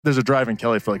There's a drive in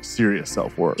Kelly for like serious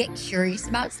self-work. Get curious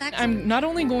about sex. I'm not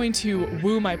only going to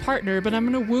woo my partner, but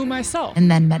I'm going to woo myself.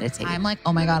 And then meditate. I'm like,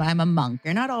 oh my God, I'm a monk.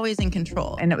 You're not always in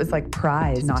control. And it was like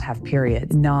pride to not have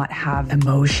periods, not have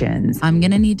emotions. I'm going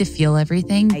to need to feel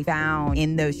everything. I found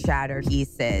in those shattered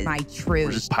pieces my truth.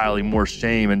 We're just piling more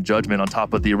shame and judgment on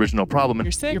top of the original problem.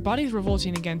 You're sick. Your body's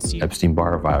revolting against you.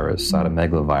 Epstein-Barr virus,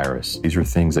 cytomegalovirus. These are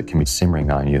things that can be simmering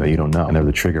on you that you don't know, and they're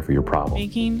the trigger for your problem.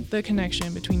 Making the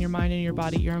connection between your mind and your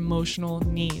body, your emotional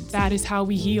needs. That is how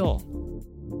we heal.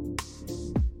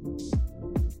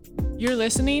 You're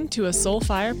listening to a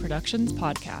Soulfire Productions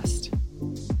podcast.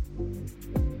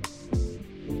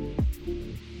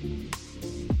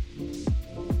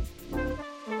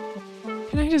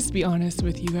 Can I just be honest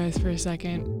with you guys for a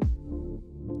second?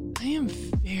 I am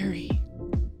very,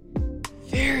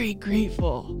 very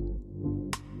grateful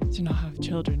to not have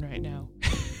children right now.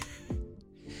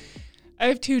 I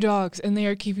have 2 dogs and they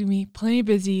are keeping me plenty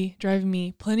busy, driving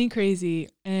me plenty crazy,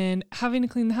 and having to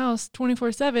clean the house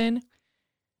 24/7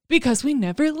 because we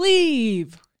never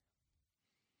leave.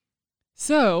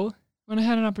 So when I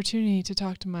had an opportunity to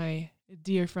talk to my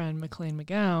dear friend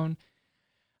McGown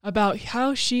about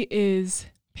how she is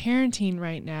parenting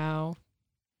right now,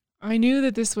 I knew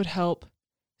that this would help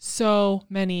so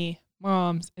many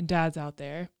moms and dads out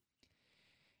there.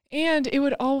 And it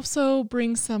would also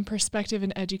bring some perspective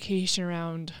and education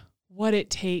around what it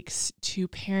takes to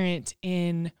parent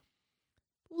in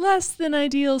less than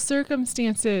ideal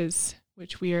circumstances,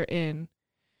 which we are in.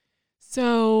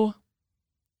 So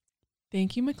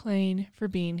thank you, McLean, for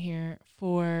being here,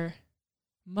 for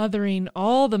mothering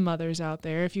all the mothers out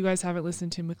there. If you guys haven't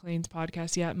listened to McLean's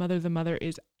podcast yet, Mother the Mother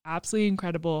is absolutely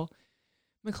incredible.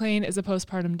 McLean is a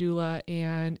postpartum doula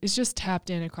and is just tapped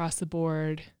in across the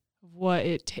board what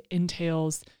it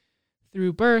entails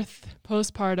through birth,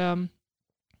 postpartum,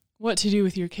 what to do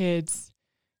with your kids,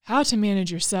 how to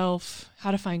manage yourself,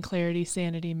 how to find clarity,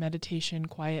 sanity, meditation,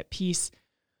 quiet, peace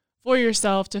for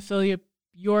yourself to fill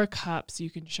your cup so you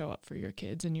can show up for your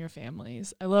kids and your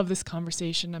families. I love this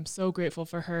conversation. I'm so grateful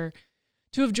for her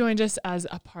to have joined us as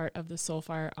a part of the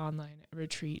Soulfire Online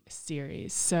Retreat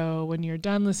series. So when you're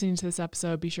done listening to this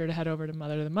episode, be sure to head over to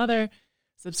Mother the Mother,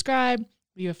 subscribe,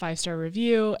 leave a 5-star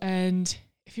review, and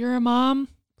if you're a mom,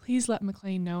 please let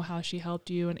McLean know how she helped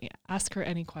you and ask her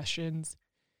any questions.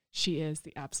 She is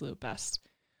the absolute best.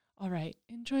 All right,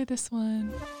 enjoy this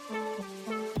one.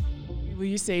 Will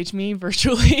you sage me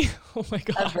virtually? Oh my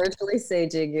God. I'm virtually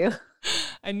saging you.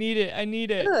 I need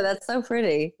it. Oh, that's so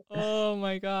pretty. Oh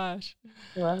my gosh.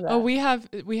 I love that. Oh, we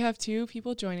have 2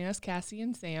 people joining us, Cassie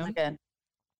and Sam. Okay.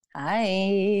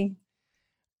 Hi.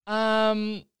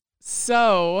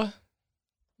 So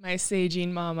my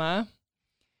saging mama.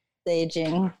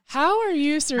 Saging. How are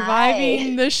you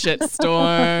surviving the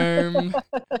shitstorm?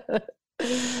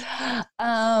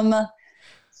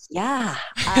 Yeah.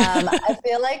 I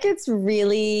feel like it's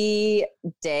really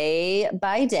day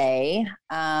by day,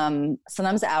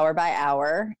 sometimes hour by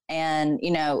hour. And,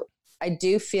 I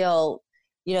do feel,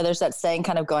 there's that saying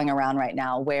kind of going around right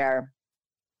now where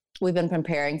we've been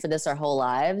preparing for this our whole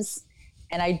lives.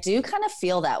 And I do kind of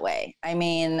feel that way. I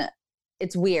mean,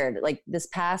 it's weird. Like this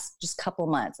past just couple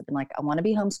months, I've been like, I want to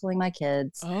be homeschooling my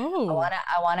kids. Oh,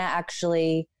 I want to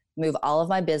actually move all of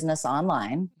my business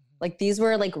online. Like these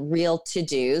were like real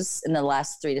to-dos in the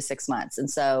last 3 to 6 months. And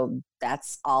so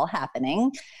that's all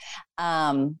happening.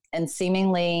 And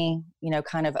seemingly,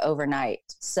 kind of overnight.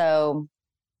 So,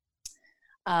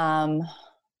 I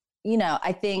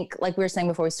think like we were saying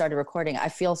before we started recording, I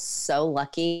feel so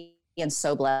lucky and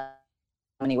so blessed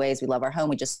in many ways. We love our home.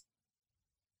 We just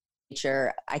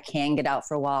nature. I can get out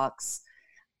for walks.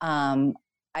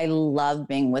 I love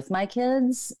being with my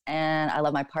kids and I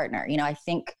love my partner. I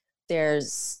think I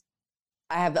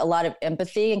have a lot of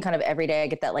empathy and kind of every day I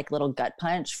get that like little gut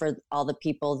punch for all the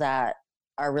people that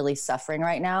are really suffering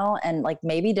right now and like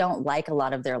maybe don't like a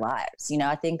lot of their lives.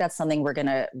 I think that's something we're going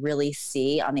to really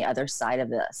see on the other side of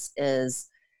this is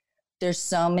there's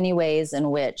so many ways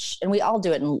in which, and we all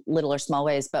do it in little or small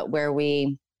ways, but where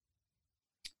we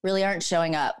really aren't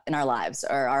showing up in our lives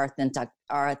or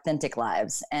our authentic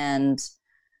lives. And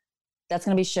that's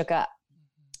going to be shook up.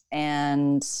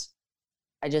 And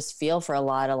I just feel for a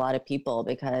lot of people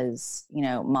because,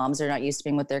 moms are not used to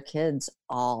being with their kids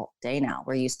all day now.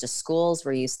 We're used to schools,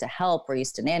 we're used to help, we're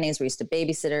used to nannies, we're used to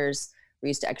babysitters, we're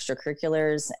used to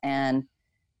extracurriculars. And,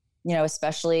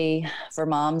 especially for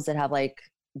moms that have like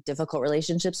difficult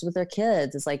relationships with their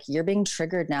kids, it's like you're being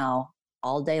triggered now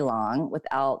all day long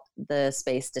without the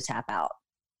space to tap out.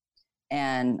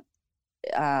 And,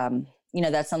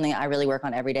 that's something I really work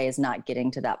on every day is not getting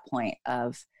to that point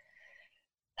of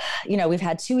you know, we've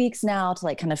had 2 weeks now to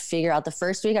like kind of figure out. The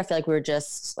first week, I feel like we were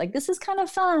just like, this is kind of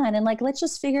fun. And like, let's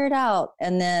just figure it out.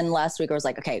 And then last week I was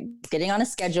like, okay, getting on a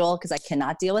schedule because I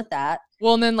cannot deal with that.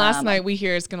 Well, and then last night we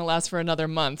hear it's going to last for another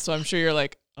month. So I'm sure you're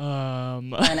like, I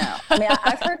know. I mean,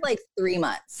 I've heard like 3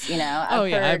 months, you know?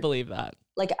 I believe that.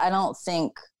 Like, I don't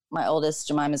think my oldest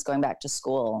Jemima is going back to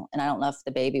school. And I don't know if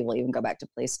the baby will even go back to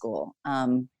play school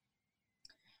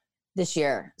this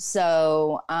year.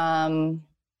 So,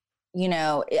 you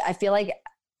know, I feel like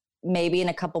maybe in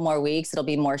a couple more weeks, it'll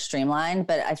be more streamlined,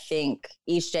 but I think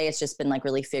each day it's just been like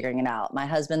really figuring it out. My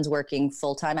husband's working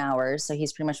full-time hours. So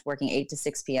he's pretty much working 8 to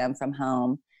 6 p.m. from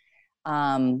home.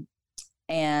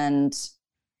 And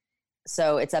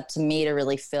so it's up to me to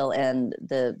really fill in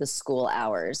the school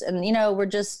hours. And, you know, we're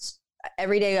just,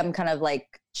 every day I'm kind of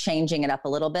like changing it up a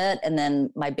little bit. And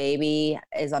then my baby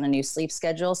is on a new sleep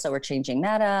schedule. So we're changing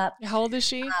that up. How old is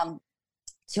she?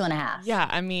 2.5. Yeah.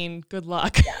 I mean, good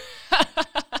luck. Yeah.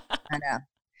 I know.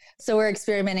 So we're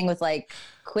experimenting with like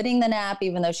quitting the nap,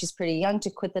 even though she's pretty young to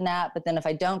quit the nap. But then if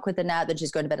I don't quit the nap, then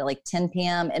she's going to bed at like 10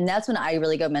 p.m. And that's when I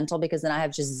really go mental, because then I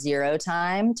have just zero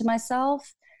time to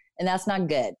myself. And that's not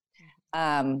good.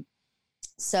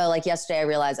 So like yesterday I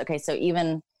realized, okay, so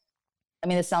even, I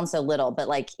mean, this sounds so little, but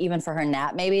like even for her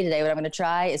nap, maybe today what I'm going to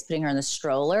try is putting her in the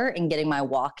stroller and getting my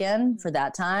walk in for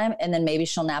that time. And then maybe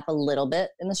she'll nap a little bit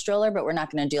in the stroller, but we're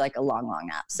not going to do like a long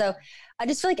nap. So I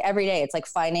just feel like every day it's like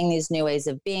finding these new ways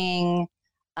of being,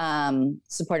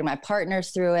 supporting my partners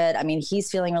through it. I mean,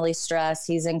 he's feeling really stressed.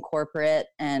 He's in corporate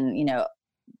and, you know,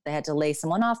 they had to lay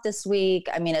someone off this week.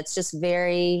 I mean, it's just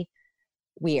very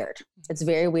weird. It's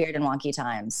very weird and wonky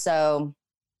times. So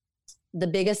the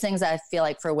biggest things I feel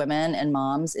like for women and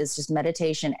moms is just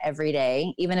meditation every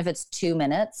day, even if it's 2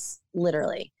 minutes,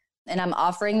 literally. And I'm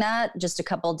offering that just a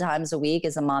couple times a week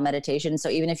as a mom meditation. So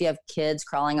even if you have kids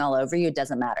crawling all over you, it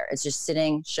doesn't matter. It's just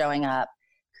sitting, showing up,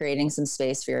 creating some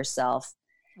space for yourself.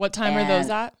 What time are those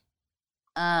at?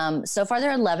 So far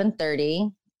they're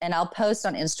 11:30, and I'll post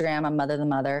on Instagram. I'm Mother the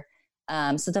Mother.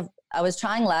 I was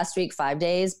trying last week 5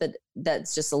 days, but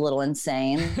that's just a little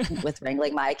insane with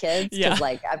wrangling my kids. Yeah.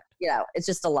 Like, you know, it's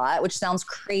just a lot, which sounds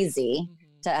crazy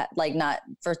to like not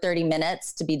for 30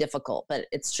 minutes to be difficult, but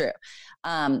it's true.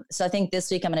 So I think this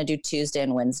week I'm going to do Tuesday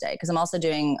and Wednesday, because I'm also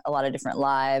doing a lot of different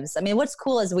lives. I mean, what's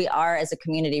cool is we are as a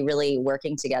community really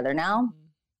working together now.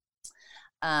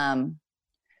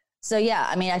 So yeah,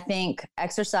 I mean, I think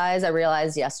exercise, I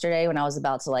realized yesterday when I was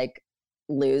about to like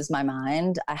lose my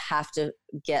mind, I have to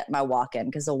get my walk in,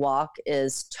 because the walk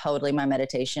is totally my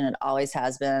meditation. It always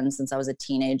has been since I was a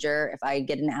teenager. If I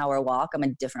get an hour walk, I'm a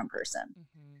different person.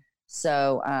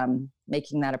 So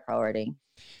making that a priority.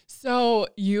 So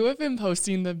you have been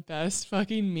posting the best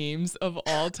fucking memes of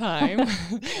all time.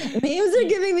 Memes are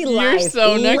giving me life. You're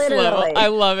so next literally. level. I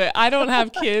love it. I don't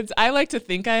have kids. I like to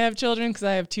think I have children because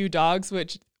I have 2 dogs,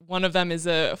 which one of them is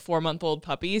a 4-month-old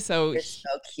puppy. So You're so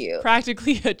cute.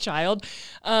 Practically a child.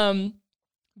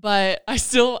 But I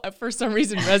still, for some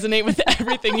reason, resonate with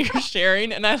everything you're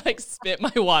sharing. And I like spit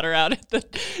my water out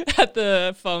at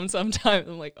the phone sometimes.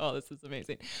 I'm like, oh, this is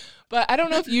amazing. But I don't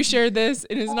know if you shared this.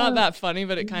 It is not that funny,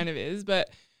 but it kind of is.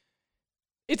 But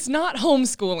it's not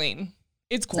homeschooling.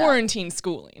 It's quarantine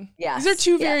schooling. Yes. These are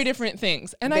 2 very different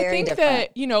things. And Very I think different.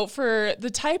 that, you know, for the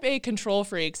type A control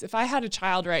freaks, if I had a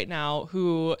child right now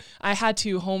who I had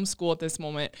to homeschool at this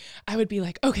moment, I would be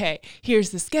like, okay, here's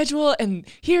the schedule and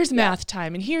here's math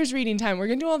time and here's reading time. We're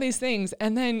going to do all these things.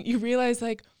 And then you realize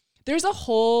like there's a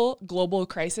whole global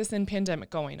crisis and pandemic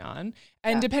going on.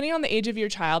 And depending on the age of your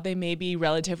child, they may be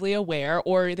relatively aware,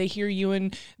 or they hear you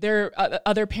and their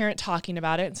other parent talking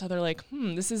about it. And so they're like,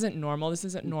 this isn't normal. This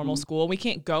isn't normal school. We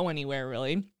can't go anywhere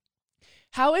really.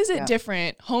 How is it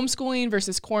different, homeschooling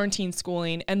versus quarantine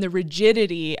schooling, and the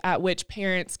rigidity at which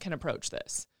parents can approach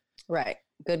this? Right.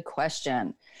 Good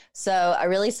question. So I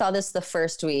really saw this the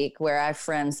first week where I have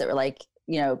friends that were like,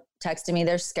 you know, texting me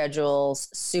their schedules,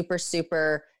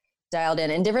 super dialed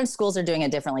in, and different schools are doing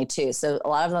it differently too. So a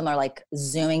lot of them are like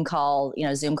Zoom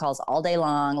calls all day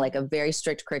long, like a very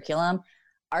strict curriculum.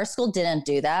 Our school didn't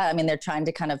do that. I mean, they're trying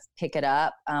to kind of pick it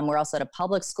up. We're also at a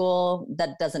public school.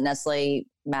 That doesn't necessarily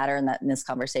matter in this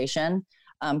conversation,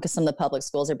 because some of the public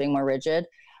schools are being more rigid.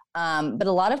 But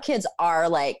a lot of kids are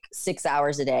like 6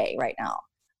 hours a day right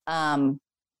now.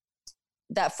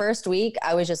 That first week,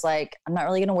 I was just like, I'm not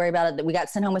really going to worry about it. We got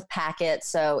sent home with packets.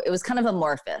 So it was kind of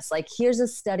amorphous. Like, here's a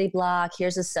study block.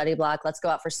 Let's go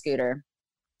out for scooter.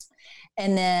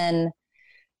 And then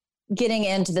getting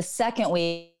into the second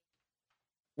week,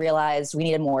 realized we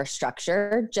needed more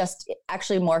structure, just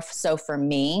actually more so for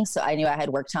me. So I knew I had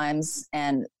work times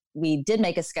and we did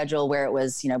make a schedule where it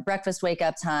was, breakfast wake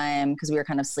up time, because we were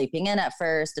kind of sleeping in at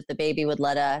first if the baby would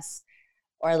let us,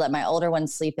 or I let my older one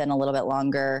sleep in a little bit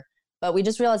longer. But we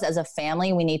just realized as a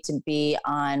family, we need to be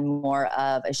on more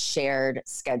of a shared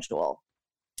schedule.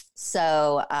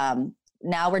 So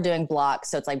now we're doing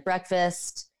blocks. So it's like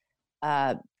breakfast,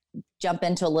 jump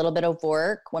into a little bit of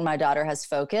work when my daughter has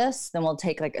focus. Then we'll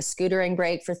take like a scootering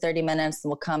break for 30 minutes. Then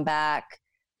we'll come back,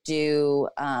 do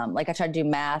I try to do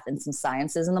math and some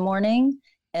sciences in the morning,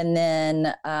 and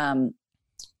then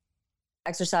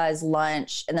exercise,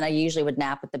 lunch, and then I usually would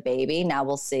nap with the baby. Now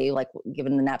we'll see, like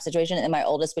given the nap situation. And my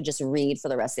oldest would just read for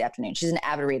the rest of the afternoon. She's an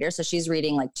avid reader, so she's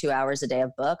reading like 2 hours a day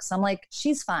of books. I'm like,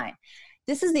 she's fine.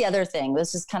 This is the other thing.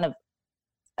 This is kind of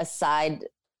a side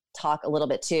talk a little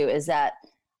bit too, is that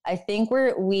I think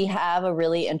we have a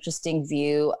really interesting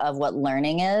view of what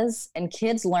learning is, and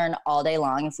kids learn all day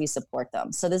long if we support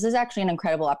them. So this is actually an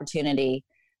incredible opportunity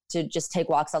to just take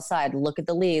walks outside, look at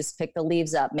the leaves, pick the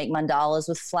leaves up, make mandalas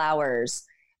with flowers,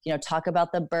 talk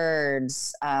about the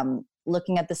birds,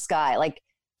 looking at the sky, like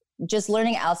just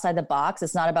learning outside the box.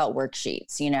 It's not about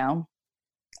worksheets,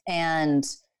 and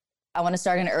I want to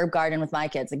start an herb garden with my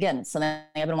kids. Again, something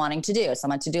I've been wanting to do. It's on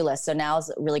my to-do list. So now is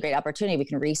a really great opportunity. We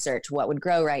can research what would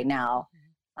grow right now,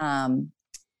 and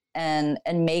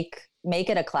make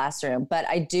it a classroom. But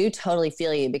I do totally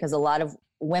feel you, because a lot of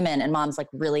women and moms like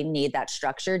really need that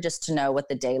structure just to know what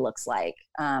the day looks like.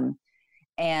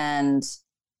 And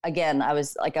again, I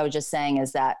was just saying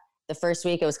is that the first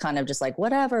week it was kind of just like,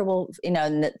 whatever, well, and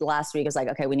the last week it was like,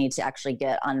 okay, we need to actually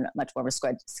get on much more of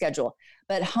a schedule.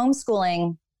 But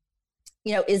homeschooling,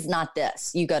 is not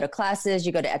this. You go to classes,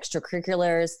 you go to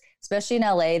extracurriculars, especially in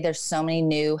LA, there's so many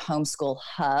new homeschool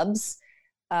hubs.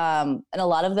 And a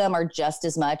lot of them are just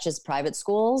as much as private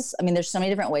schools. I mean, there's so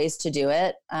many different ways to do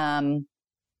it.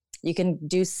 You can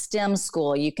do STEM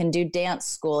school, you can do dance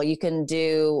school, you can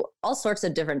do all sorts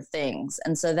of different things.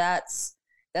 And so that's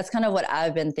kind of what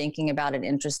I've been thinking about and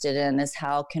interested in, is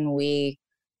how can we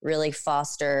really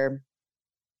foster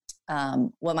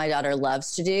what my daughter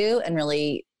loves to do and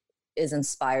really is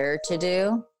inspired to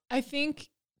do. I think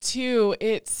too,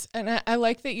 I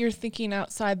like that you're thinking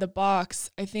outside the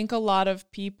box. I think a lot of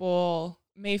people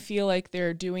may feel like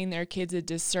they're doing their kids a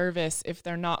disservice if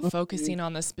they're not focusing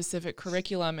on the specific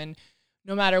curriculum. And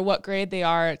no matter what grade they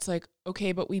are, it's like,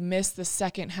 okay, but we missed the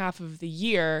second half of the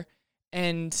year.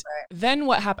 And then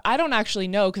what happened? I don't actually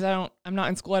know, because I'm not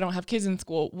in school. I don't have kids in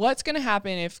school. What's going to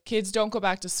happen if kids don't go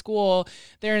back to school?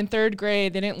 They're in third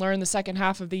grade. They didn't learn the second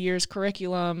half of the year's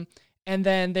curriculum, and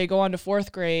then they go on to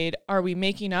fourth grade. Are we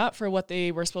making up for what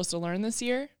they were supposed to learn this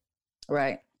year?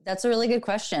 Right. That's a really good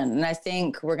question. And I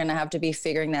think we're going to have to be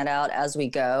figuring that out as we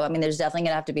go. I mean, there's definitely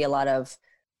going to have to be a lot of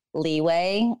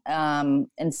leeway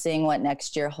in seeing what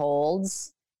next year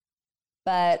holds.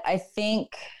 But I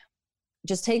think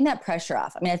just taking that pressure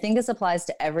off. I mean, I think this applies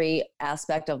to every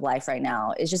aspect of life right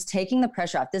now, is just taking the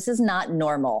pressure off. This is not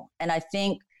normal. And I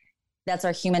think that's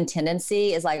our human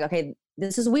tendency, is like, okay,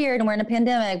 this is weird and we're in a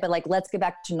pandemic, but like, let's get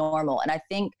back to normal. And I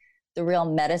think the real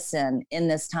medicine in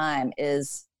this time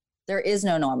is there is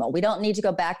no normal. We don't need to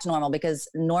go back to normal, because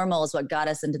normal is what got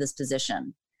us into this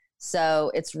position.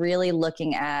 So it's really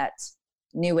looking at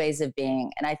new ways of being.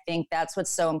 And I think that's what's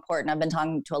so important. I've been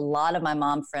talking to a lot of my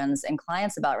mom friends and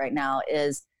clients about right now,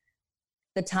 is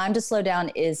the time to slow down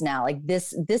is now. Like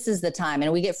this is the time.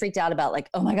 And we get freaked out about like,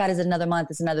 oh my God, is it another month?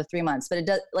 It's another 3 months. But it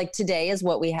does, like today is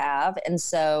what we have. And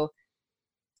so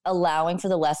allowing for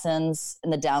the lessons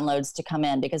and the downloads to come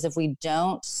in, because if we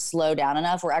don't slow down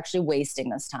enough, we're actually wasting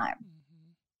this time,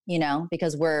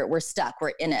 because we're stuck, we're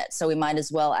in it. So we might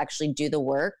as well actually do the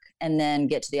work and then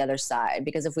get to the other side.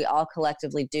 Because if we all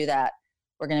collectively do that,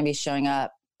 we're going to be showing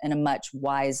up in a much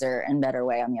wiser and better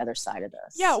way on the other side of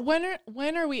this. Yeah.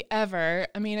 When are we ever,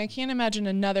 I mean, I can't imagine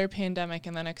another pandemic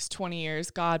in the next 20 years,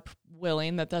 God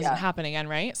willing, that doesn't happen again.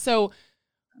 Right. So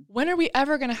when are we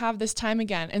ever going to have this time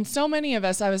again? And so many of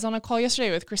us, I was on a call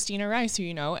yesterday with Christina Rice, who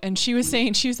and she was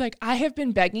saying, she was like, I have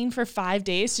been begging for 5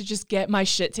 days to just get my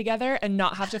shit together and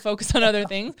not have to focus on other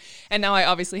things. And now I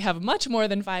obviously have much more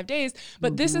than 5 days,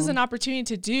 but this is an opportunity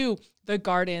to do the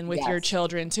garden with your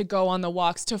children, to go on the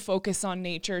walks, to focus on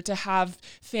nature, to have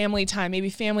family time, maybe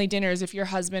family dinners if your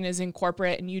husband is in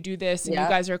corporate and you do this and you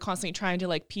guys are constantly trying to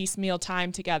like piecemeal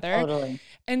time together. Totally.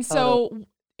 And so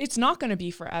it's not going to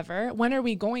be forever. When are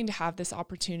we going to have this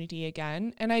opportunity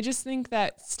again? And I just think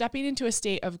that stepping into a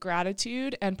state of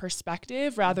gratitude and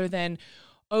perspective rather than,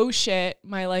 oh shit,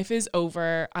 my life is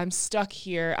over, I'm stuck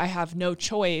here, I have no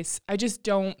choice. I just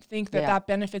don't think that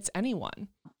benefits anyone.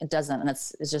 It doesn't. And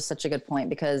it's just such a good point,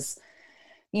 because,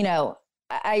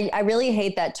 I really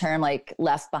hate that term, like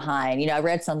left behind. You know, I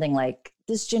read something like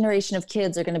this generation of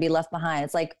kids are going to be left behind.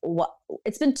 It's like, what?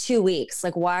 It's been 2 weeks.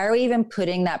 Like, why are we even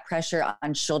putting that pressure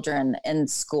on children in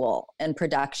school and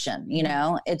production? You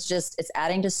know, it's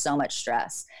adding to so much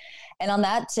stress. And on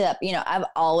that tip, you know, I've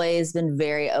always been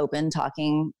very open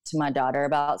talking to my daughter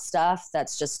about stuff.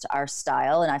 That's just our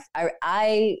style. And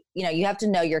I, you know, you have to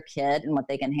know your kid and what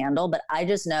they can handle. But I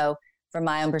just know from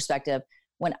my own perspective,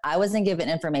 when I wasn't given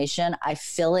information, I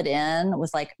fill it in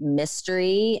with like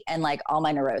mystery and like all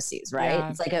my neuroses, right? Yeah.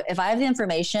 It's like, if I have the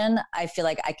information, I feel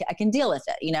like I can deal with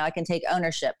it. You know, I can take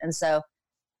ownership. And so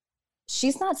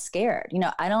she's not scared. You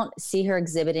know, I don't see her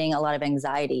exhibiting a lot of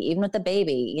anxiety, even with the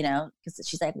baby, you know, because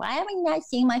she's like, why am I not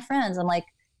seeing my friends? I'm like,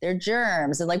 they're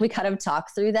germs. And like, we kind of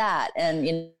talk through that. And,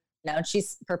 you know,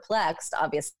 she's perplexed,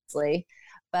 obviously.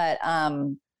 But,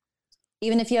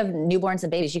 even if you have newborns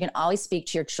and babies, you can always speak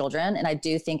to your children. And I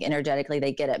do think energetically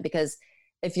they get it, because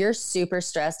if you're super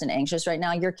stressed and anxious right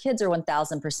now, your kids are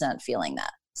 1000% feeling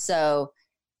that. So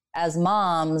as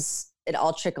moms, it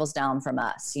all trickles down from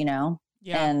us, you know?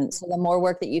 Yeah. And so the more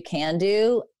work that you can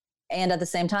do, and at the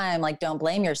same time, like, don't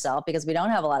blame yourself, because we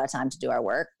don't have a lot of time to do our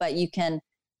work, but you can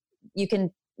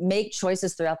make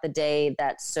choices throughout the day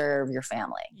that serve your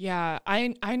family. Yeah.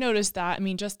 I noticed that. I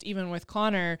mean, just even with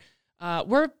Connor,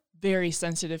 we're very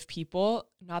sensitive people.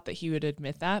 Not that he would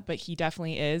admit that, but he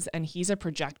definitely is. And he's a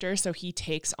projector, so he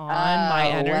takes on my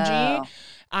energy. Wow.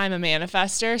 I'm a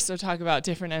manifester, so talk about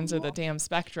different ends of the damn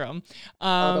spectrum.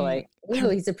 Totally. Ooh,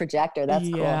 he's a projector. That's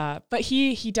cool. Yeah, but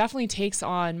he definitely takes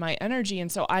on my energy.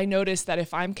 And so I noticed that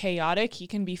if I'm chaotic, he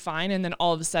can be fine. And then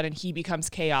all of a sudden he becomes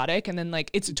chaotic. And then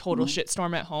like it's a total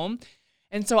shitstorm at home.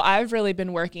 And so I've really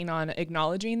been working on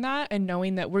acknowledging that and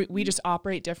knowing that we just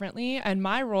operate differently. And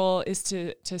my role is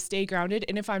to stay grounded.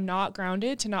 And if I'm not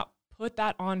grounded, to not put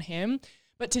that on him,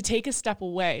 but to take a step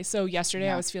away. So yesterday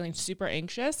I was feeling super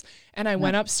anxious, and I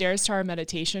went upstairs to our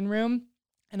meditation room,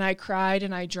 and I cried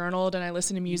and I journaled and I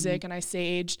listened to music and I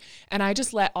saged, and I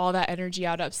just let all that energy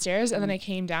out upstairs. And then I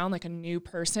came down like a new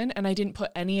person, and I didn't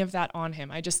put any of that on him.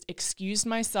 I just excused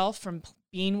myself from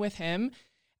being with him,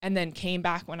 and then came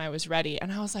back when I was ready.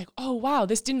 And I was like, oh, wow,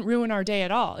 this didn't ruin our day at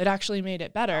all. It actually made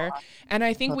it better. And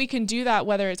I think we can do that,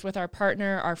 whether it's with our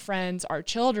partner, our friends, our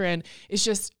children. It's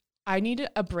just, I need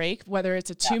a break, whether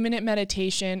it's a 2-minute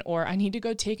meditation or I need to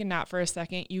go take a nap for a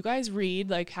second. You guys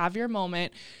read, like, have your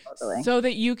moment so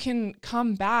that you can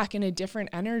come back in a different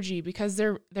energy, because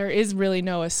there is really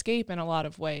no escape in a lot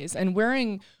of ways. And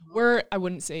we're, I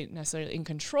wouldn't say necessarily in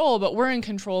control, but we're in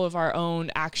control of our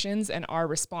own actions and our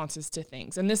responses to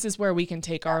things. And this is where we can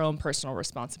take our own personal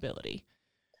responsibility.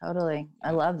 Totally.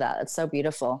 I love that. It's so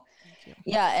beautiful.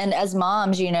 Yeah. And as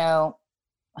moms, you know,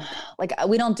 like,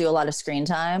 we don't do a lot of screen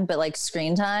time, but like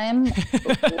screen time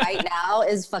right now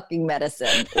is fucking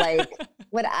medicine. Like,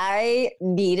 when I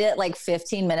need it, like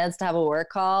 15 minutes to have a work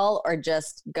call or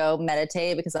just go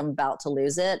meditate because I'm about to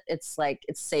lose it, it's like,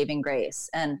 it's saving grace.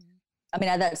 And I mean,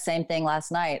 I had that same thing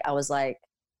last night. I was like,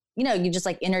 you know, you just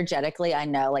like energetically, I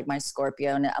know, like my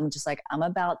Scorpio, and I'm just like, I'm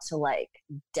about to like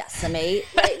decimate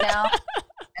right now.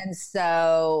 And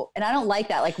so, and I don't like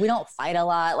that. Like, we don't fight a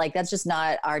lot. Like, that's just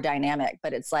not our dynamic.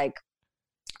 But it's like,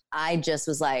 I just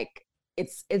was like,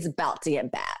 it's about to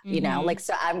get bad, you know? Like,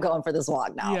 so I'm going for this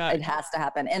walk now. Yeah. It has to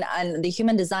happen. And the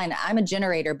human design, I'm a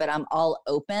generator, but I'm all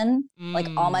open. Like,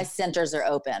 all my centers are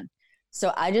open.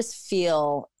 So I just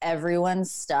feel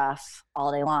everyone's stuff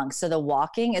all day long. So the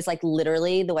walking is like,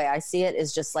 literally, the way I see it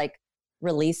is just like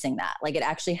releasing that. Like, it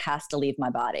actually has to leave my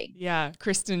body. Yeah.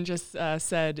 Kristen just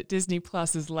said Disney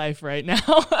Plus is life right now.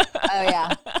 Oh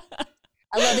yeah.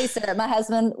 I love that you said it. My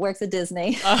husband works at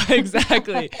Disney.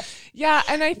 Exactly. Yeah.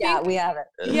 And I think, yeah, we have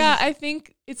it. Yeah. I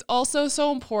think it's also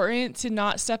so important to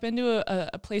not step into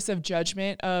a place of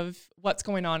judgment of what's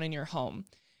going on in your home.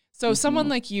 So someone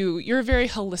like you're a very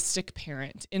holistic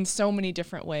parent in so many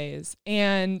different ways.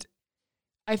 And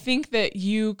I think that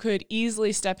you could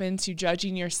easily step into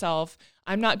judging yourself.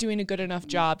 I'm not doing a good enough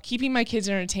job keeping my kids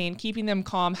entertained, keeping them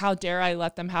calm. How dare I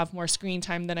let them have more screen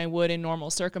time than I would in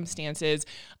normal circumstances?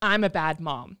 I'm a bad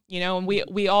mom, you know, and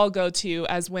we all go to,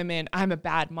 as women, I'm a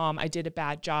bad mom. I did a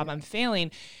bad job. I'm failing.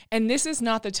 And this is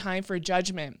not the time for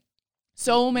judgment.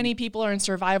 So many people are in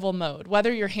survival mode,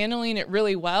 whether you're handling it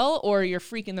really well or you're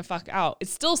freaking the fuck out.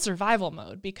 It's still survival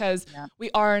mode because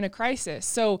we are in a crisis.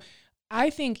 So I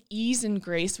think ease and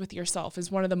grace with yourself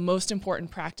is one of the most important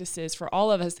practices for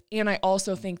all of us. And I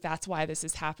also think that's why this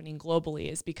is happening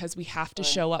globally, is because we have to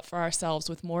show up for ourselves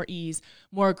with more ease,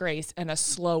 more grace, and a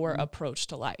slower approach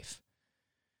to life.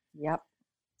 Yep.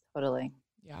 Totally.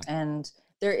 Yeah. And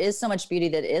there is so much beauty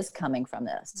that is coming from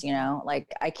this, you know,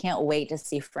 like I can't wait to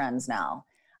see friends now.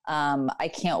 I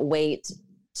can't wait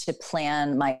to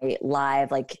plan my live,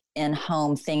 like in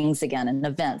home things again and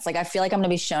events. Like, I feel like I'm going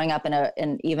to be showing up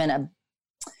in even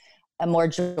a more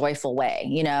joyful way,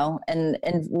 you know, and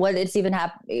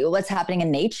what's happening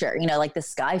in nature, you know, like the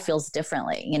sky feels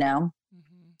differently, you know,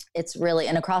 it's really,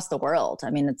 and across the world. I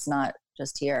mean, it's not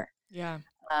just here. Yeah.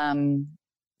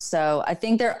 So I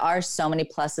think there are so many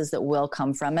pluses that will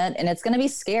come from it, and it's going to be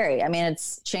scary. I mean,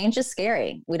 change is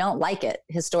scary. We don't like it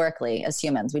historically as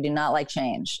humans. We do not like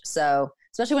change. So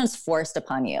especially when it's forced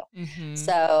upon you. Mm-hmm.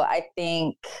 So I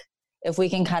think if we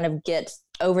can kind of get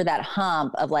over that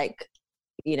hump of like,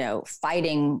 you know,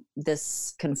 fighting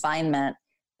this confinement,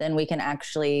 then we can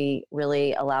actually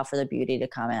really allow for the beauty to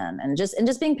come in, and just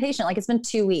being patient. Like, it's been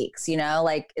 2 weeks, you know,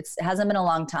 like it hasn't been a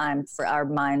long time for our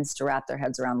minds to wrap their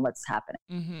heads around what's happening.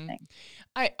 Mm-hmm.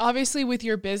 I obviously, with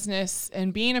your business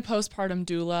and being a postpartum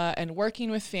doula and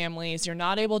working with families, you're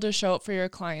not able to show up for your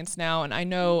clients now. And I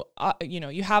know, you know,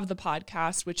 you have the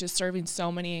podcast, which is serving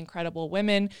so many incredible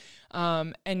women.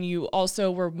 And you also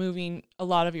were moving a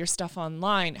lot of your stuff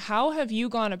online. How have you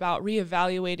gone about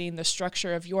reevaluating the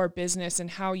structure of your business and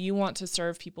how you want to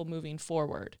serve people moving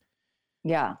forward?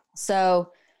 Yeah.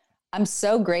 So I'm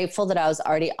so grateful that I was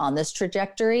already on this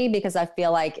trajectory, because I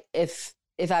feel like if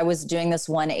I was doing this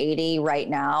 180 right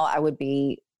now, I would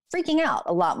be freaking out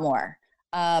a lot more.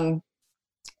 I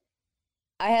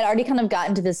had already kind of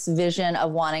gotten to this vision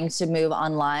of wanting to move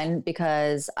online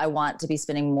because I want to be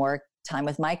spending more time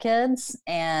with my kids.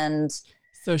 And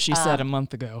so she said a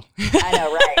month ago. I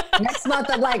know, right? Next month,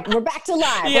 I'm like, we're back to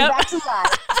live. Yep. We're back to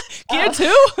live. Gear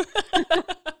two?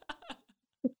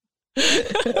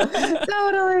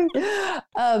 Totally.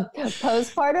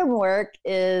 Postpartum work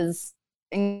is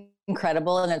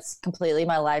incredible, and it's completely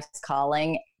my life's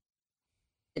calling.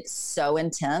 It's so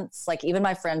intense. Like, even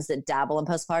my friends that dabble in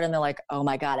postpartum, they're like, oh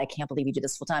my God, I can't believe you do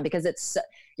this full time, because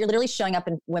you're literally showing up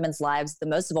in women's lives, the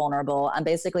most vulnerable. I'm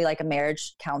basically like a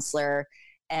marriage counselor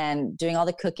and doing all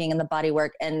the cooking and the body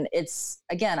work. And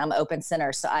I'm open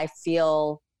center. So I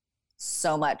feel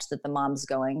so much that the mom's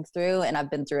going through, and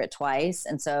I've been through it twice.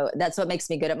 And so that's what makes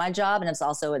me good at my job. And it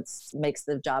makes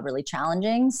the job really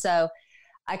challenging. So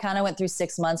I kind of went through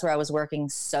 6 months where I was working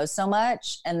so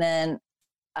much. And then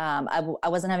I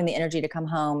wasn't having the energy to come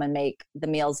home and make the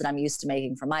meals that I'm used to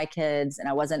making for my kids. And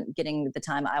I wasn't getting the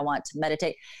time I want to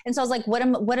meditate. And so I was like,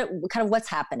 what's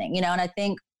happening? You know? And I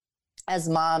think as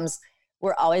moms,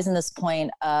 we're always in this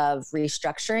point of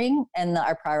restructuring, and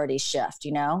our priorities shift,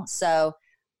 you know? So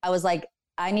I was like,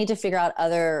 I need to figure out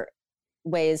other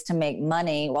ways to make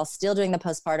money while still doing the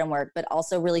postpartum work, but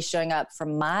also really showing up for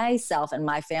myself and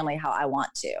my family how I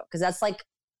want to. Because that's like,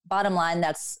 bottom line,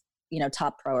 that's, you know,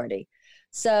 top priority.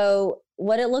 So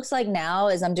what it looks like now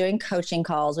is I'm doing coaching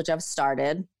calls, which I've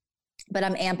started, but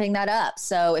I'm amping that up.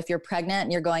 So if you're pregnant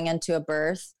and you're going into a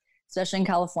birth, especially in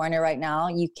California right now,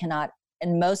 you cannot,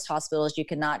 in most hospitals, you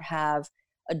cannot have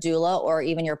a doula or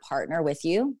even your partner with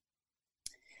you.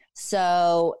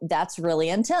 So that's really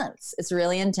intense. It's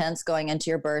really intense going into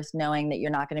your birth, knowing that you're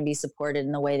not going to be supported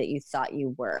in the way that you thought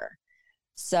you were.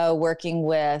 So working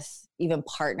with even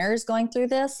partners going through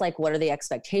this, like, what are the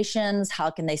expectations? How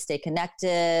can they stay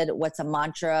connected? What's a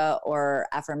mantra or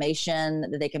affirmation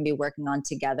that they can be working on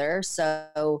together?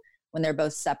 So when they're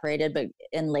both separated, but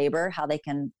in labor, how they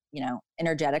can, you know,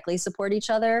 energetically support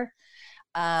each other.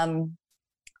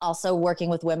 Also working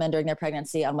with women during their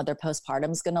pregnancy on what their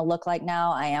postpartum is going to look like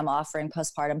now. I am offering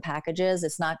postpartum packages.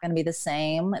 It's not going to be the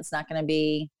same. It's not going to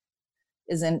be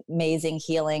as amazing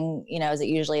healing, you know, as it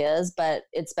usually is, but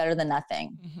it's better than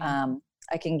nothing. Mm-hmm.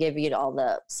 I can give you all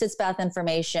the sitz bath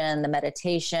information, the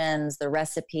meditations, the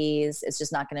recipes. It's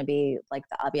just not going to be like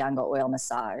the Abhyanga oil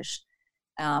massage.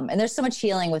 And there's so much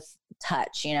healing with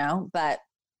touch, you know, but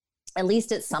at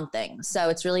least it's something. So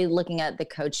it's really looking at the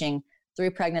coaching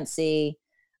through pregnancy.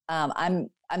 I'm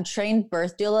trained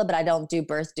birth doula, but I don't do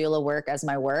birth doula work as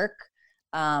my work.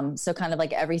 So kind of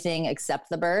like everything except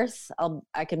the birth,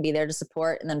 I can be there to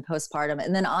support, and then postpartum,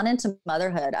 and then on into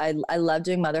motherhood. I love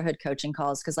doing motherhood coaching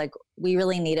calls, because like, we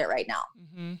really need it right now.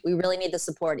 Mm-hmm. We really need the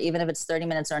support, even if it's 30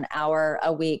 minutes or an hour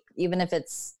a week, even if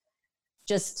it's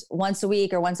just once a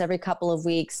week or once every couple of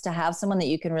weeks, to have someone that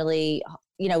you can really,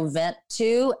 you know, vent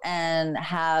to and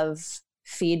have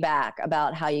feedback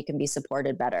about how you can be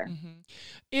supported better. Mm-hmm.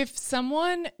 If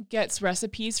someone gets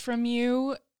recipes from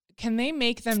you, can they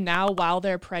make them now while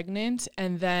they're pregnant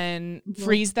and then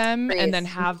freeze them and then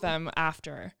have them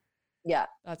after? Yeah.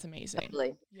 That's amazing.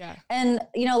 Totally. Yeah. And,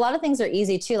 you know, a lot of things are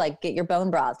easy too, like get your bone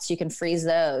broths. You can freeze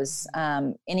those,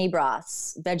 any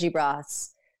broths, veggie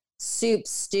broths. soups,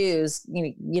 stews,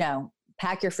 you know,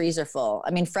 pack your freezer full.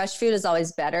 I mean, fresh food is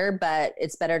always better, but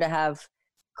it's better to have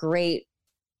great,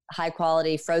 high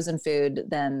quality frozen food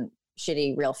than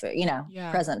shitty real food, you know,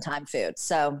 present time food.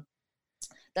 So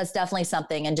that's definitely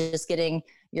something. And just getting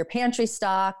your pantry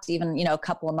stocked, even, you know, a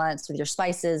couple of months with your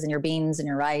spices and your beans and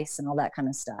your rice and all that kind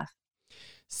of stuff.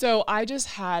 So I just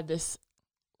had this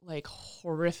like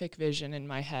horrific vision in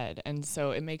my head. And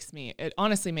so it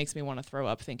honestly makes me want to throw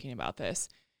up thinking about this.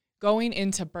 Going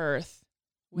into birth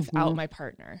without my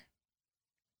partner.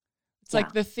 It's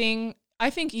like the thing,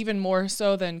 I think even more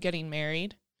so than getting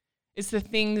married, it's the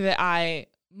thing that I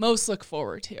most look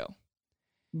forward to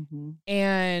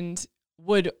and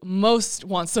would most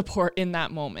want support in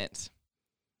that moment.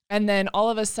 And then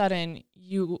all of a sudden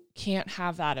you can't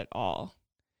have that at all.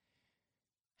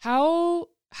 How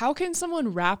can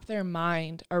someone wrap their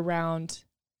mind around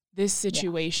this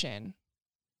situation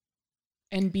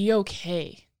and be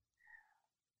okay?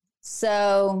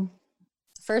 So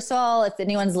first of all, if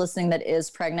anyone's listening that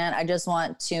is pregnant, I just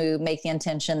want to make the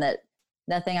intention that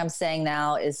nothing I'm saying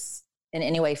now is in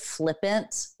any way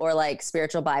flippant or like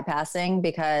spiritual bypassing,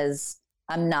 because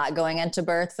I'm not going into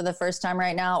birth for the first time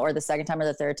right now, or the second time or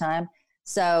the third time.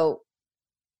 So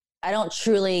I don't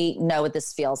truly know what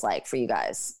this feels like for you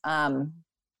guys.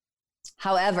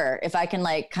 However, if I can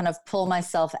like kind of pull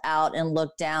myself out and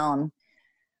look down,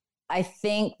 I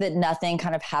think that nothing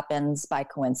kind of happens by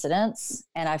coincidence.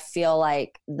 And I feel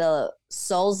like the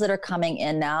souls that are coming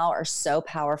in now are so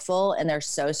powerful and they're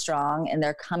so strong, and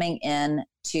they're coming in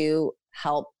to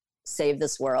help save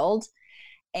this world.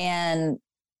 And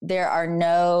there are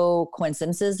no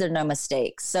coincidences. There are no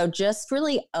mistakes. So just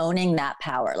really owning that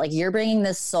power, like you're bringing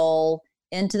this soul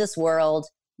into this world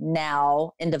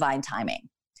now in divine timing,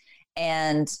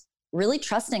 and really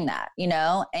trusting that, you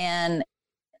know, and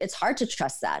it's hard to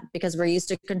trust that because we're used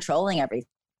to controlling everything.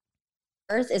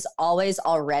 Birth is always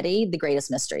already the greatest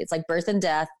mystery. It's like birth and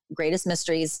death, greatest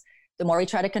mysteries. The more we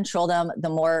try to control them, the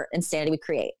more insanity we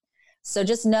create. So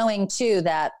just knowing too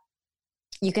that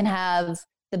you can have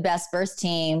the best birth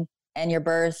team and your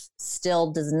birth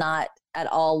still does not at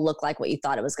all look like what you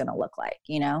thought it was going to look like,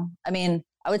 you know? I mean,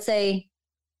 I would say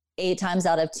 8 times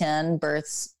out of 10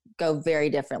 births go very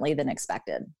differently than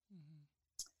expected.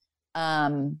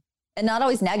 And not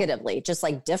always negatively, just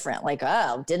like different, like,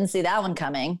 oh, didn't see that one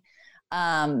coming.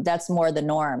 That's more the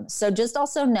norm. So just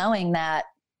also knowing that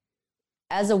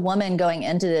as a woman going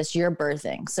into this, you're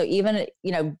birthing. So even,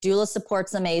 you know, doula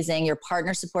support's amazing. Your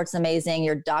partner support's amazing.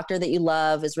 Your doctor that you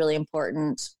love is really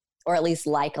important, or at least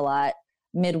like a lot.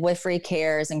 Midwifery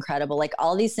care is incredible. Like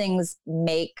all these things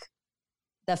make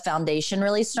the foundation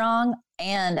really strong.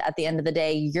 And at the end of the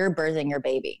day, you're birthing your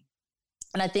baby.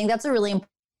 And I think that's a really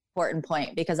important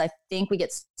point, because I think we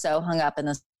get so hung up in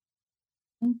this,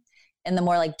 in the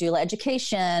more like doula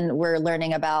education, we're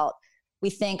learning about, we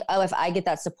think, oh, if I get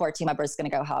that support team, my birth's going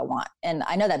to go how I want. And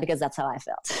I know that because that's how I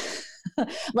felt.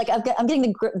 Like I'm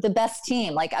getting the best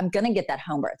team. Like I'm going to get that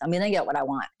home birth. I'm going to get what I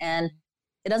want. And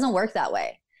it doesn't work that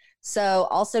way. So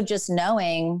also just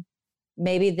knowing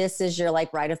maybe this is your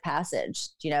like rite of passage,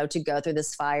 you know, to go through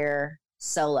this fire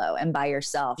solo and by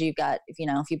yourself. You've got, if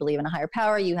you believe in a higher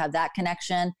power, you have that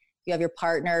connection. You have your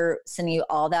partner sending you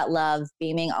all that love,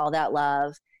 beaming all that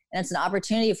love. And it's an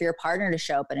opportunity for your partner to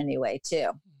show up in a new way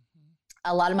too.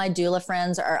 A lot of my doula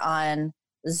friends are on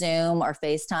Zoom or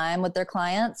FaceTime with their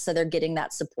clients. So they're getting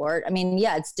that support. I mean,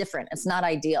 yeah, it's different. It's not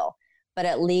ideal, but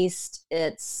at least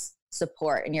it's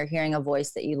support and you're hearing a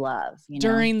voice that you love. You know?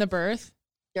 During the birth?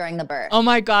 During the birth. Oh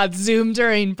my God, Zoom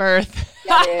during birth.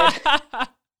 Yeah, dude.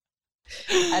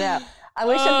 I know. I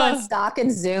wish I'd gone stock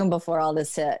in Zoom before all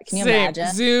this hit. Can you imagine?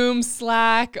 Zoom,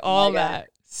 Slack, all that.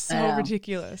 So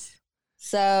ridiculous.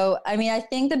 So, I mean, I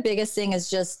think the biggest thing is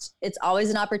just, it's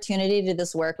always an opportunity to do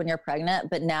this work when you're pregnant,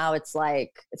 but now it's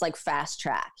like fast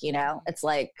track, you know, it's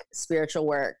like spiritual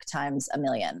work times a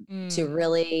million to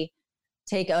really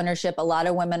take ownership. A lot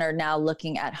of women are now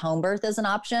looking at home birth as an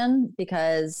option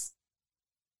because,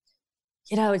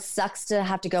 you know, it sucks to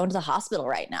have to go into the hospital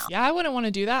right now. Yeah, I wouldn't want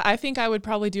to do that. I think I would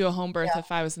probably do a home birth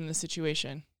if I was in this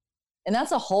situation. And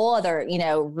that's a whole other, you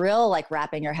know, real like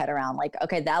wrapping your head around like,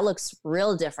 okay, that looks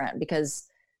real different because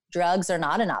drugs are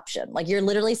not an option. Like you're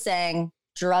literally saying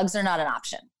drugs are not an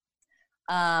option.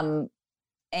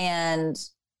 And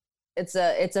it's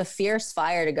a fierce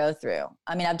fire to go through.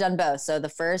 I mean, I've done both. So the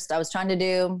first I was trying to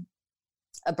do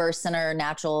a birth center,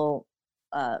 natural,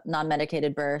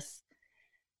 non-medicated birth,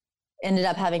 ended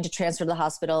up having to transfer to the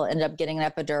hospital, ended up getting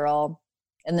an epidural.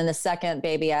 And then the second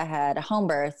baby I had a home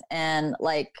birth, and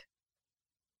like,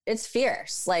 it's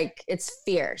fierce. Like it's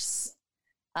fierce.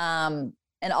 And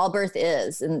all birth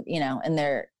is, and you know, and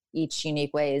each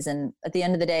unique ways. And at the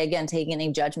end of the day, again, taking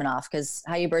any judgment off, because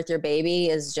how you birth your baby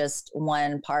is just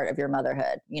one part of your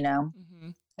motherhood, you know? Mm-hmm.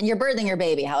 And you're birthing your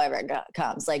baby, however it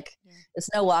comes. Like, it's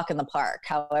no walk in the park,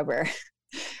 however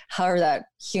that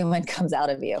human comes out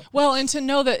of you. Well, and to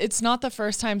know that it's not the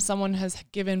first time someone has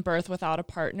given birth without a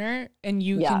partner, and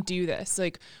you can do this.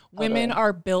 Like, women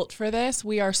are built for this.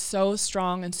 We are so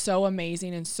strong and so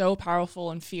amazing and so powerful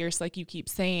and fierce, like you keep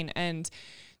saying. And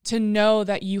to know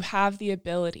that you have the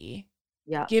ability,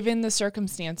 given the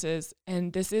circumstances,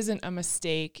 and this isn't a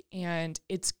mistake, and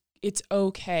it's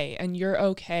okay, and you're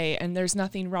okay, and there's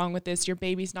nothing wrong with this. Your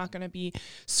baby's not going to be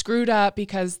screwed up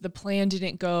because the plan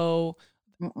didn't go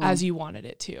as you wanted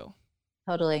it to.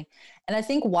 Totally. And I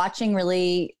think watching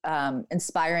really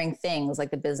inspiring things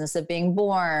like The Business of Being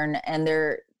Born, and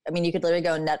you could literally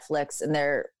go on Netflix, and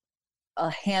there are a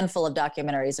handful of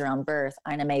documentaries around birth.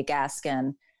 Ina May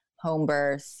Gaskin, Home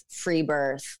Birth, Free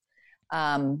Birth.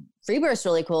 Free Birth's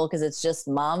really cool because it's just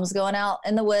moms going out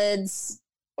in the woods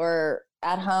or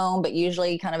at home, but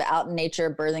usually kind of out in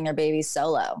nature, birthing their babies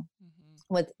solo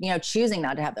with, choosing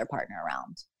not to have their partner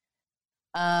around.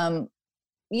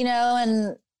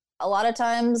 And a lot of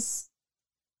times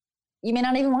you may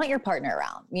not even want your partner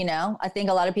around, I think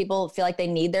a lot of people feel like they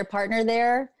need their partner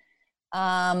there.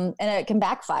 And it can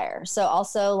backfire. So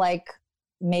also, like,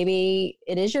 maybe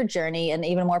it is your journey and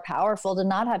even more powerful to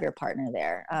not have your partner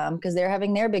there, because they're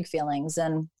having their big feelings,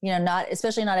 and,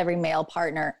 especially not every male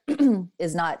partner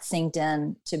is not synced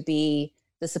in to be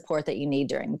the support that you need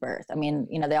during birth. I mean,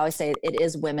 they always say it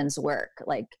is women's work.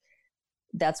 Like,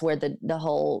 that's where the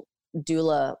whole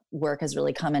doula work has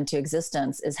really come into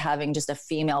existence, is having just a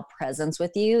female presence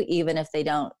with you, even if they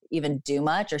don't even do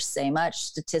much or say much,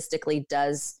 statistically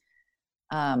does,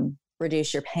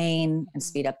 reduce your pain and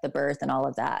speed up the birth and all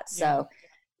of that. So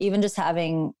even just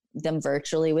having them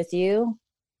virtually with you.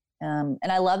 And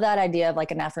I love that idea of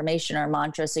like an affirmation or a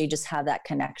mantra. So you just have that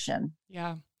connection.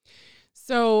 Yeah.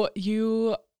 So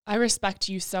I respect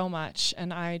you so much.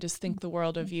 And I just think the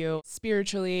world of you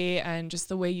spiritually, and just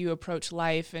the way you approach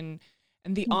life, and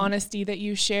the honesty that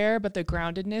you share, but the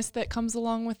groundedness that comes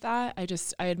along with that. I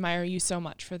admire you so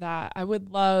much for that. I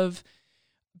would love,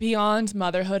 beyond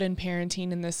motherhood and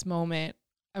parenting in this moment,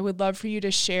 I would love for you to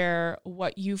share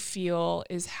what you feel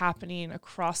is happening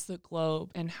across the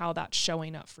globe and how that's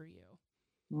showing up for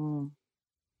you.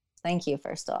 Thank you.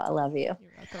 First of all, I love you. You're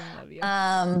welcome. I love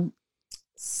you.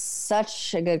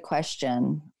 Such a good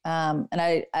question. And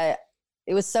I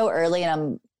it was so early,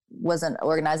 and wasn't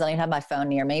organized. I don't even have my phone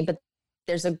near me, but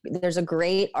there's a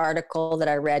great article that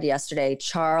I read yesterday,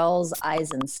 Charles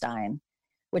Eisenstein,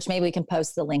 which maybe we can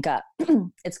post the link up.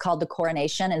 It's called The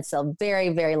Coronation. It's a very,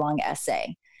 very long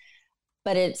essay,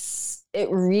 but it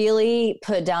really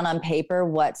put down on paper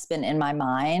what's been in my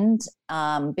mind.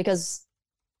 Because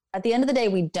at the end of the day,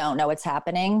 we don't know what's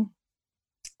happening.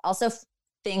 Also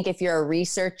think if you're a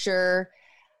researcher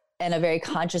and a very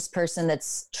conscious person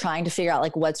that's trying to figure out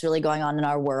like what's really going on in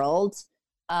our world,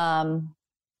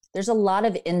 there's a lot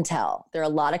of intel. There are a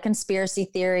lot of conspiracy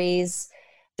theories.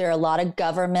 There are a lot of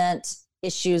government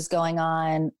issues going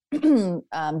on,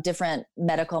 different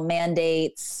medical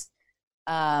mandates.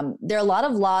 There are a lot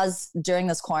of laws during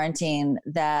this quarantine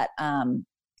that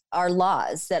are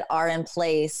laws that are in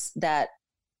place that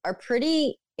are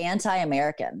pretty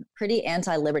anti-American, pretty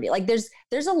anti-liberty. Like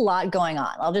there's a lot going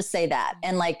on. I'll just say that.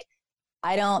 And like,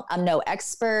 I'm no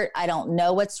expert. I don't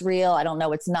know what's real. I don't know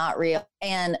what's not real.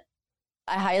 And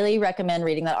I highly recommend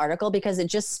reading that article because it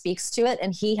just speaks to it,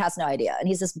 and he has no idea. And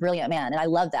he's this brilliant man. And I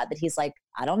love that he's like,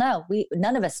 I don't know.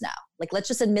 None of us know. Like, let's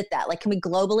just admit that. Like, can we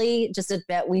globally just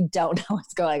admit we don't know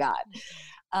what's going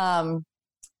on?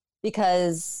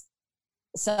 Because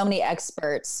so many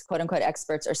experts, quote unquote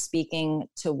experts, are speaking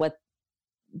to what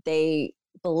they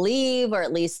believe, or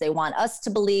at least they want us to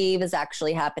believe is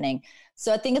actually happening.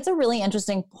 So I think it's a really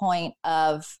interesting point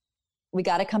of, we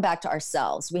got to come back to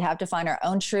ourselves. We have to find our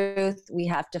own truth. We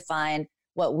have to find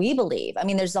what we believe. I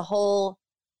mean, there's a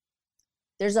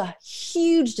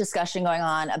huge discussion going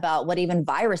on about what even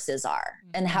viruses are,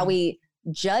 and how we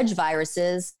judge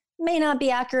viruses may not be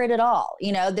accurate at all.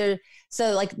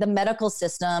 So like the medical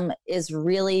system is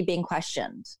really being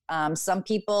questioned. Some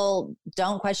people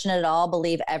don't question it at all,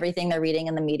 believe everything they're reading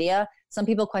in the media. Some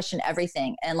people question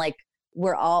everything. And like,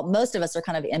 most of us are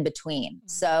kind of in between.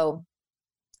 So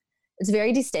it's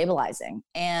very destabilizing.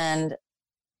 And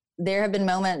there have been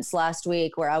moments last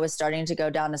week where I was starting to go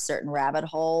down a certain rabbit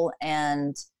hole,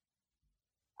 and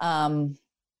some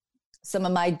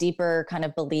of my deeper kind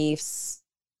of beliefs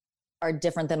are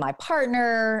different than my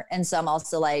partner. And so I'm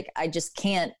also like, I just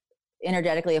can't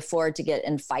energetically afford to get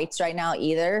in fights right now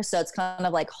either. So it's kind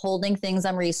of like holding things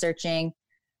I'm researching,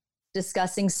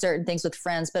 discussing certain things with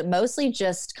friends, but mostly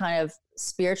just kind of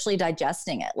spiritually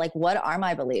digesting it. Like, what are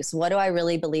my beliefs? What do I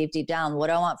really believe deep down? What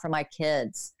do I want for my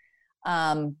kids?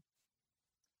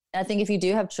 I think if you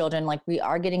do have children, like, we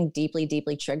are getting deeply,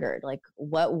 deeply triggered. Like,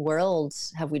 what world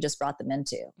have we just brought them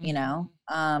into, you know?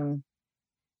 And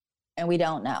we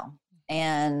don't know.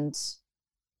 And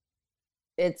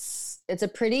it's a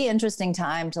pretty interesting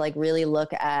time to like really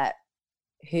look at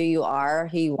who you are,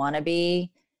 who you want to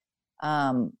be.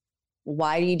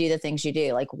 Why do you do the things you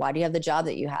do? Like, why do you have the job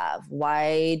that you have?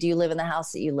 Why do you live in the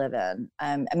house that you live in?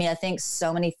 I mean, I think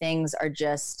so many things are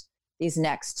just these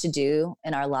next to do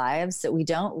in our lives that we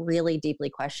don't really deeply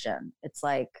question. It's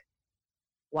like,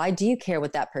 why do you care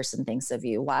what that person thinks of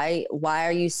you? Why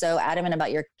are you so adamant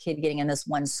about your kid getting in this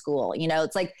one school? You know,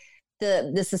 it's like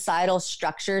the societal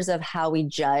structures of how we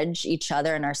judge each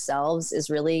other and ourselves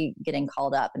is really getting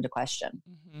called up into question.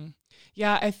 Mm-hmm.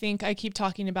 Yeah, I think I keep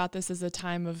talking about this as a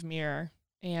time of mirror,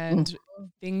 and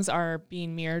things are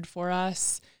being mirrored for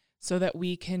us so that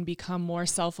we can become more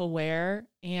self-aware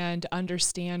and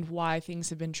understand why things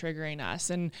have been triggering us.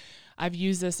 And I've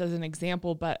used this as an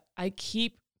example, but I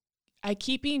keep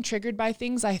being triggered by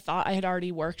things I thought I had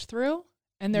already worked through,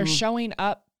 and they're showing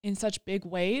up in such big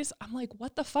ways. I'm like,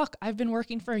 what the fuck? I've been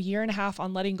working for 1.5 years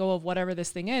on letting go of whatever this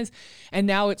thing is, and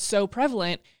now it's so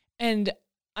prevalent. And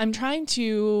I'm trying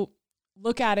to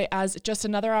look at it as just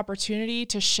another opportunity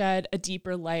to shed a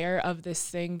deeper layer of this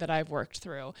thing that I've worked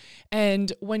through.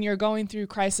 And when you're going through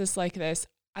crisis like this,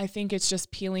 I think it's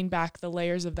just peeling back the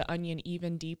layers of the onion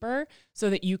even deeper so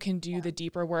that you can do the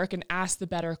deeper work and ask the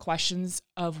better questions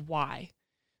of why,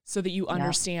 so that you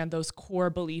understand those core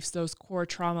beliefs, those core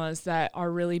traumas that are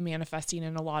really manifesting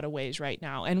in a lot of ways right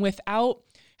now. And without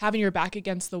having your back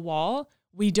against the wall,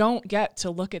 we don't get to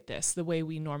look at this the way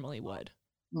we normally would.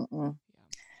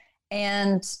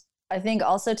 And I think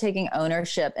also taking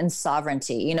ownership and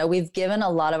sovereignty. You know, we've given a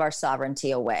lot of our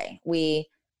sovereignty away. We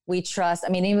trust, I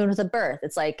mean, even with a birth,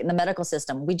 it's like in the medical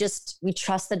system, we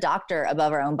trust the doctor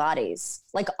above our own bodies,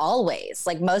 like always.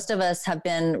 Like most of us have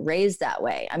been raised that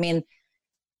way. I mean,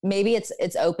 maybe it's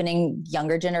opening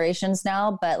younger generations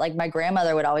now, but like my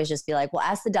grandmother would always just be like, well,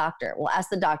 ask the doctor. Well, ask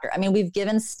the doctor. I mean, we've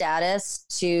given status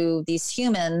to these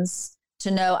humans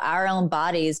to know our own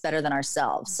bodies better than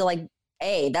ourselves. So like,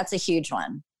 that's a huge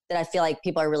one that I feel like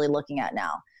people are really looking at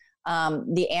now.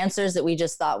 The answers that we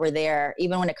just thought were there,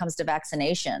 even when it comes to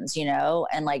vaccinations, you know,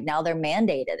 and like now they're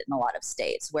mandated in a lot of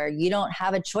states where you don't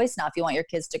have a choice now. If you want your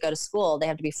kids to go to school, they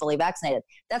have to be fully vaccinated.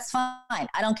 That's fine.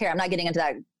 I don't care. I'm not getting into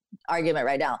that argument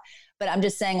right now, but I'm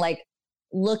just saying, like,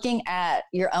 looking at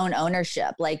your own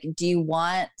ownership. Like, do you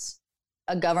want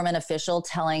a government official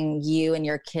telling you and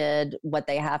your kid what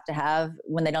they have to have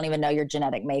when they don't even know your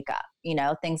genetic makeup, you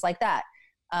know, things like that.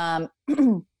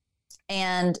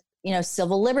 And, you know,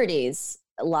 civil liberties,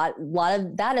 a lot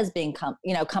of that is being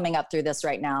coming up through this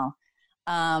right now.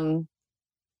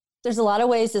 There's a lot of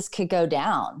ways this could go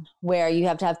down where you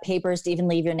have to have papers to even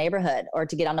leave your neighborhood, or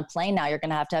to get on a plane now, you're going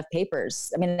to have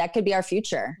papers. I mean, that could be our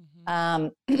future.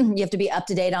 You have to be up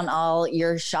to date on all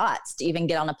your shots to even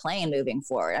get on a plane moving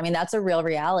forward. I mean, that's a real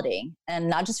reality, and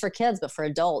not just for kids, but for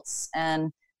adults.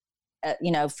 And,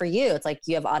 you know, for you, it's like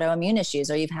you have autoimmune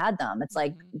issues or you've had them. It's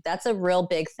like, that's a real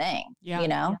big thing, you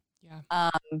know?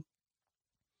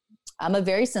 I'm a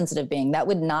very sensitive being. That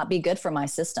would not be good for my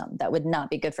system. That would not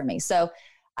be good for me. So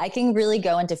I can really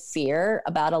go into fear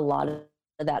about a lot of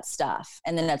that stuff.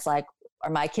 And then it's like, are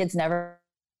my kids never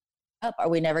up? Are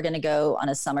we never going to go on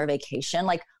a summer vacation?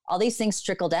 Like, all these things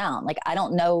trickle down. Like, I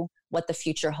don't know what the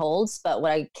future holds, but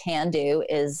what I can do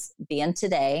is be in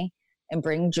today and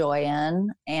bring joy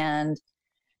in. And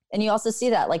you also see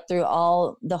that, like, through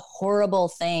all the horrible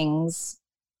things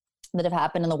that have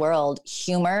happened in the world,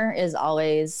 humor is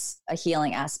always a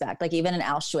healing aspect. Like, even in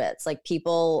Auschwitz, like,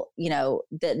 people, you know,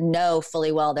 that know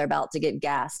fully well they're about to get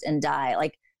gassed and die,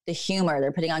 like, the humor,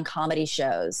 they're putting on comedy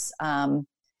shows,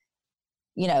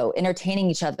 you know, entertaining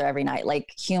each other every night,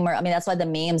 like humor. I mean, that's why the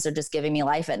memes are just giving me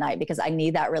life at night, because I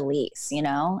need that release, you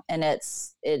know, and it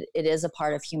is a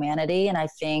part of humanity. And I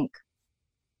think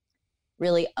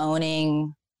really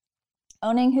owning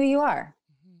who you are.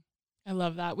 I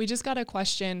love that. We just got a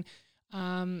question.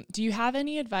 Do you have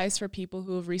any advice for people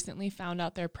who have recently found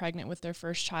out they're pregnant with their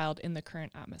first child in the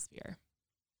current atmosphere?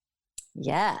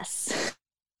 Yes.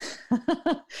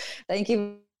 Thank you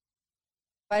for the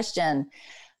question.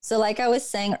 So like I was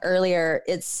saying earlier,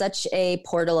 it's such a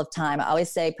portal of time. I always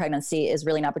say pregnancy is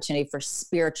really an opportunity for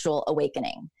spiritual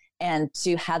awakening, and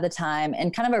to have the time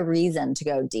and kind of a reason to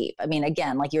go deep. I mean,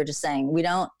 again, like you were just saying, we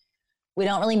don't we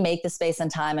don't really make the space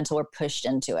and time until we're pushed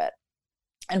into it.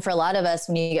 And for a lot of us,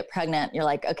 when you get pregnant, you're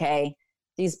like, okay,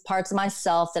 these parts of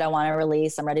myself that I want to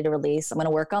release, I'm ready to release. I'm going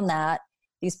to work on that.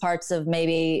 These parts of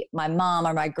maybe my mom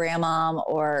or my grandmom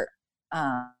or,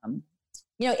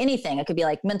 anything. It could be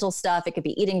like mental stuff. It could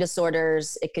be eating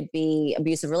disorders. It could be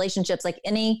abusive relationships, like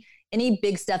any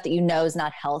big stuff that is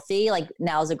not healthy. Like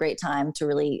now is a great time to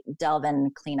really delve in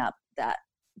and clean up that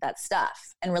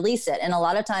stuff and release it. And a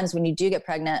lot of times when you do get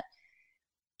pregnant,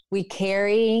 we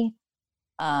carry,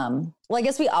 I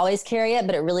guess we always carry it,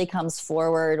 but it really comes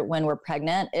forward when we're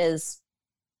pregnant. Is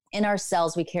in our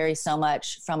cells, we carry so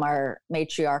much from our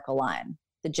matriarchal line,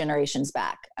 the generations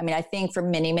back. I mean, I think for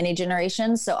many, many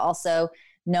generations. So also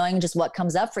knowing just what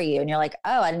comes up for you. And you're like,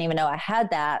 oh, I didn't even know I had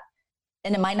that.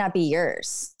 And it might not be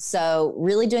yours. So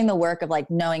really doing the work of like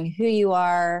knowing who you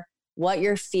are, what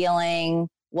you're feeling,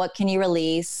 what can you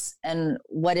release, and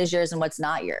what is yours and what's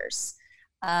not yours.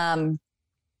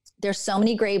 There's so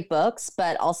many great books,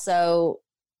 but also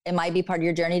it might be part of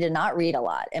your journey to not read a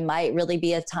lot. It might really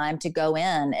be a time to go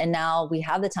in. And now we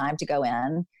have the time to go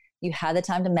in. You have the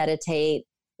time to meditate,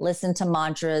 listen to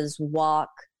mantras,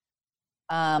 walk.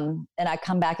 And I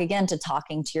come back again to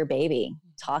talking to your baby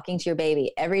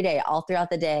every day, all throughout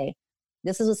the day.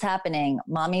 This is what's happening.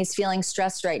 Mommy's feeling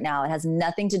stressed right now. It has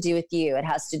nothing to do with you. It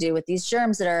has to do with these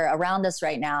germs that are around us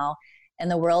right now. And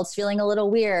the world's feeling a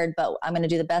little weird, but I'm going to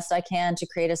do the best I can to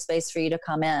create a space for you to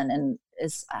come in in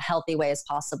as healthy way as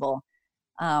possible.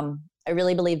 I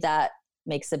really believe that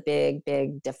makes a big,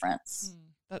 big difference.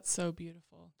 That's so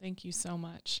beautiful. Thank you so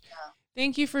much. Yeah.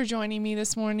 Thank you for joining me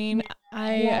this morning.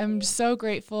 I am so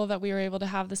grateful that we were able to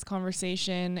have this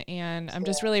conversation, and I'm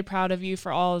just really proud of you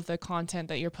for all of the content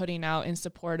that you're putting out in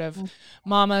support of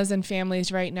mamas and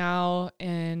families right now,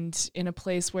 and in a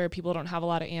place where people don't have a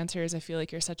lot of answers. I feel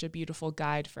like you're such a beautiful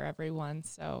guide for everyone.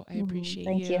 So I appreciate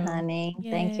you. Thank you, honey.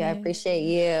 Yay. Thank you. I appreciate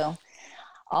you.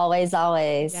 Always,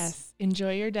 always. Yes.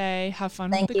 Enjoy your day. Have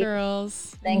fun with the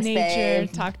girls. Thanks, nature.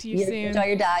 babe. Talk to you soon. Enjoy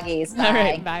your doggies. Bye. All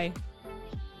right. Bye.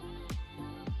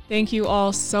 Thank you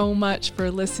all so much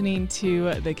for listening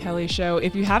to The Kelly Show.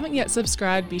 If you haven't yet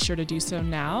subscribed, be sure to do so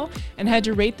now, and head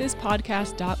to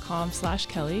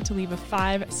ratethispodcast.com/Kelly to leave a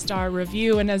 5-star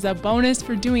review. And as a bonus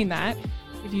for doing that,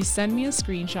 if you send me a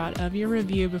screenshot of your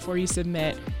review before you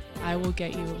submit, I will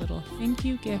get you a little thank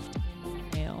you gift in your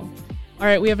mail. All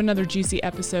right, we have another juicy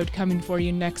episode coming for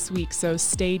you next week, so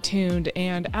stay tuned.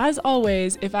 And as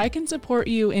always, if I can support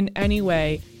you in any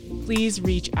way, please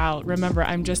reach out. Remember,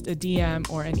 I'm just a DM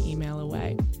or an email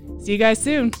away. See you guys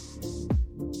soon.